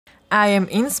I am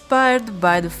inspired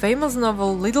by the famous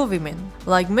novel Little Women.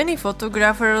 Like many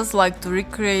photographers like to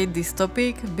recreate this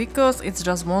topic because it's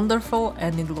just wonderful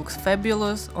and it looks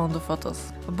fabulous on the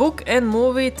photos. A book and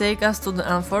movie take us to the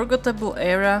unforgettable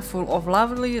era full of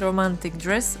lovely romantic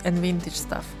dress and vintage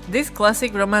stuff. This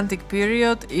classic romantic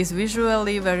period is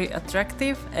visually very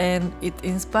attractive and it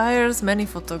inspires many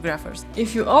photographers.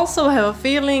 If you also have a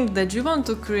feeling that you want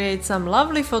to create some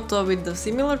lovely photo with the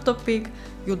similar topic,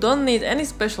 you don't need any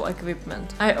special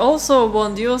equipment. I also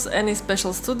won't use any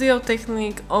special studio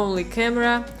technique, only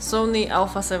camera, Sony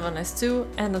Alpha 7S II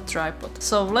and a tripod.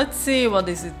 So let's see what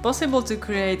is it possible to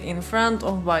create in front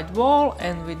of white wall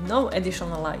and with no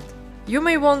additional light. You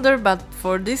may wonder, but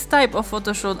for this type of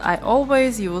photoshoot I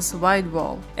always use white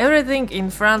wall. Everything in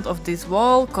front of this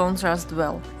wall contrasts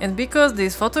well. And because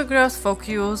these photographs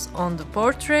focus on the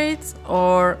portraits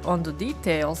or on the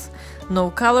details, no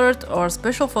colored or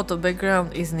special photo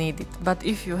background is needed. But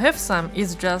if you have some,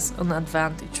 it's just an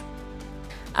advantage.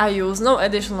 I use no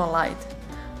additional light.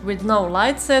 With no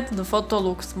light set, the photo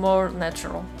looks more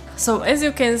natural. So as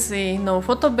you can see, no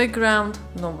photo background,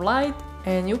 no light,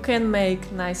 and you can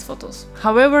make nice photos.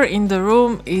 However, in the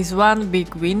room is one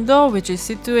big window which is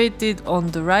situated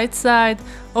on the right side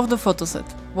of the photo set.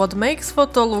 What makes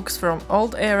photo looks from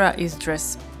old era is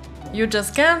dress. You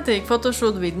just can't take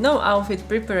photoshoot with no outfit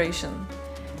preparation.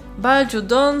 But you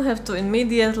don't have to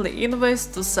immediately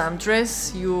invest to some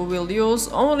dress you will use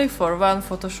only for one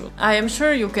photoshoot. I am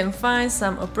sure you can find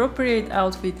some appropriate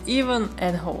outfit even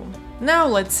at home. Now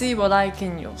let's see what I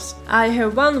can use. I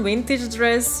have one vintage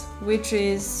dress which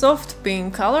is soft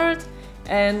pink colored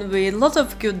and with lot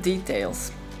of cute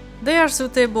details. They are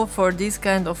suitable for this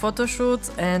kind of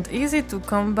photoshoots and easy to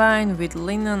combine with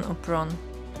linen apron.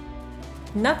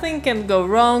 Nothing can go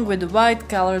wrong with a white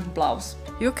colored blouse.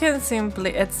 You can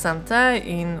simply add some tie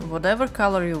in whatever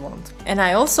color you want. And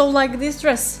I also like this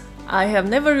dress. I have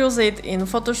never used it in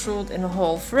photoshoot in a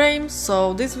whole frame,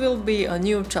 so this will be a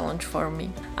new challenge for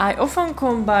me. I often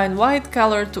combine white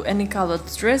color to any colored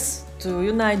dress to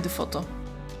unite the photo.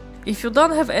 If you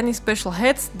don't have any special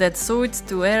hats that suits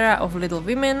to era of Little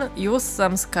Women, use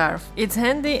some scarf. It's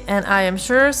handy and I am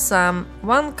sure some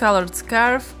one-colored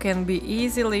scarf can be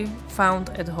easily found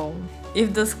at home.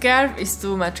 If the scarf is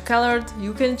too much colored,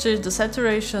 you can change the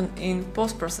saturation in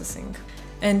post-processing.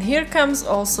 And here comes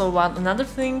also another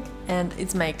thing, and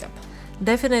it's makeup.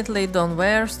 Definitely don't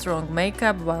wear strong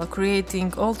makeup while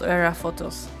creating old era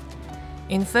photos.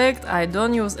 In fact, I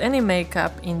don't use any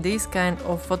makeup in these kind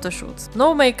of photoshoots.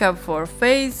 No makeup for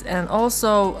face and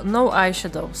also no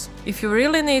eyeshadows. If you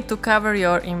really need to cover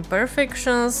your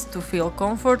imperfections to feel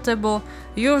comfortable,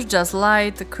 use just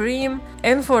light cream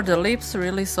and for the lips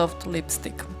really soft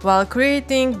lipstick. While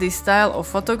creating this style of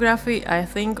photography, I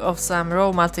think of some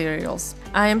raw materials.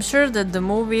 I am sure that the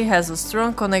movie has a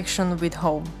strong connection with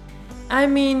home. I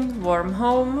mean warm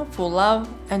home, full love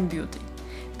and beauty.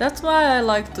 That's why I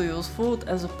like to use food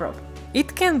as a prop.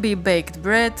 It can be baked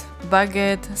bread,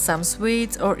 baguette, some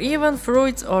sweets or even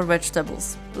fruits or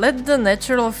vegetables. Let the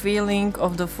natural feeling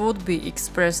of the food be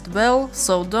expressed well,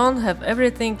 so don't have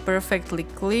everything perfectly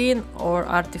clean or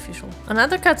artificial.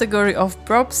 Another category of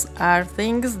props are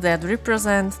things that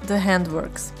represent the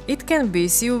handworks. It can be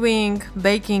sewing,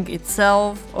 baking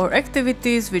itself or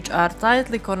activities which are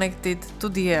tightly connected to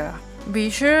the era.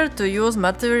 Be sure to use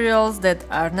materials that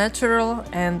are natural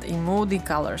and in moody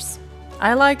colors.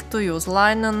 I like to use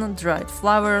linen, dried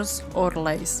flowers or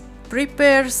lace.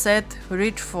 Prepare set,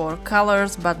 reach for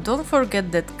colors, but don't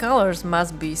forget that colors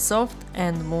must be soft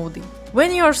and moody.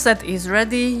 When your set is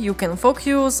ready, you can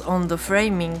focus on the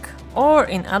framing, or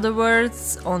in other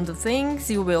words, on the things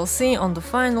you will see on the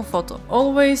final photo.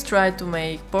 Always try to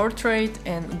make portrait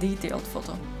and detailed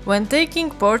photo. When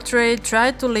taking portrait,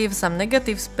 try to leave some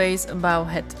negative space above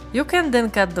head. You can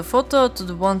then cut the photo to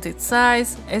the wanted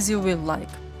size as you will like.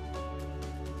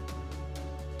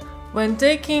 When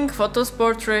taking photos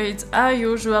portraits, I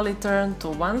usually turn to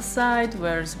one side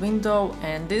where is window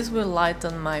and this will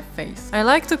lighten my face. I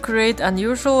like to create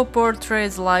unusual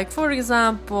portraits, like for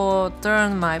example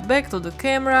turn my back to the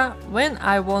camera when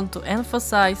I want to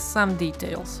emphasize some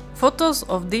details. Photos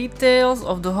of details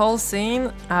of the whole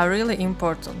scene are really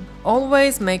important.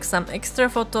 Always make some extra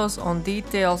photos on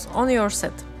details on your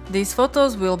set. These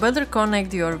photos will better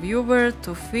connect your viewer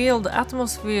to feel the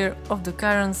atmosphere of the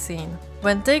current scene.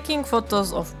 When taking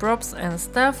photos of props and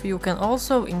stuff, you can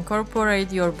also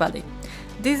incorporate your body.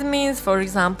 This means, for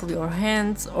example, your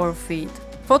hands or feet.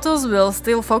 Photos will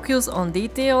still focus on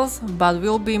details, but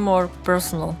will be more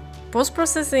personal.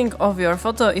 Post-processing of your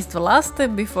photo is the last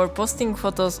step before posting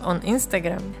photos on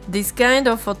Instagram. These kind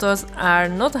of photos are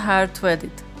not hard to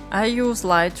edit. I use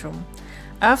Lightroom.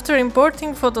 After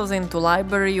importing photos into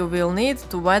library, you will need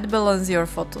to white balance your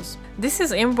photos. This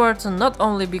is important not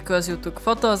only because you took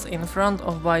photos in front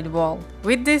of white wall.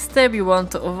 With this step you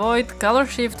want to avoid color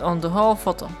shift on the whole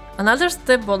photo. Another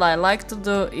step what I like to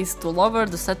do is to lower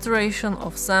the saturation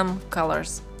of some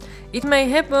colors. It may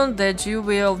happen that you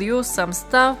will use some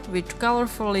stuff which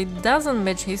colorfully doesn't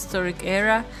match historic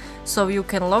era, so you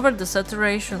can lower the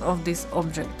saturation of this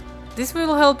object. This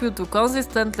will help you to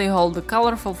consistently hold a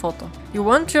colorful photo. You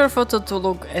want your photo to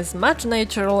look as much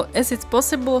natural as it's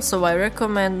possible, so I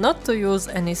recommend not to use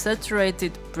any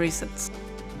saturated presets.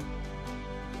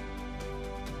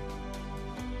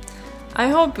 I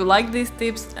hope you like these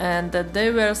tips and that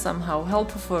they were somehow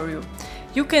helpful for you.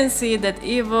 You can see that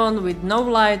even with no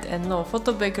light and no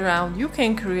photo background, you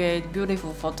can create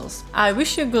beautiful photos. I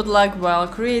wish you good luck while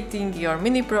creating your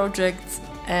mini projects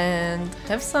and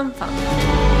have some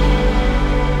fun!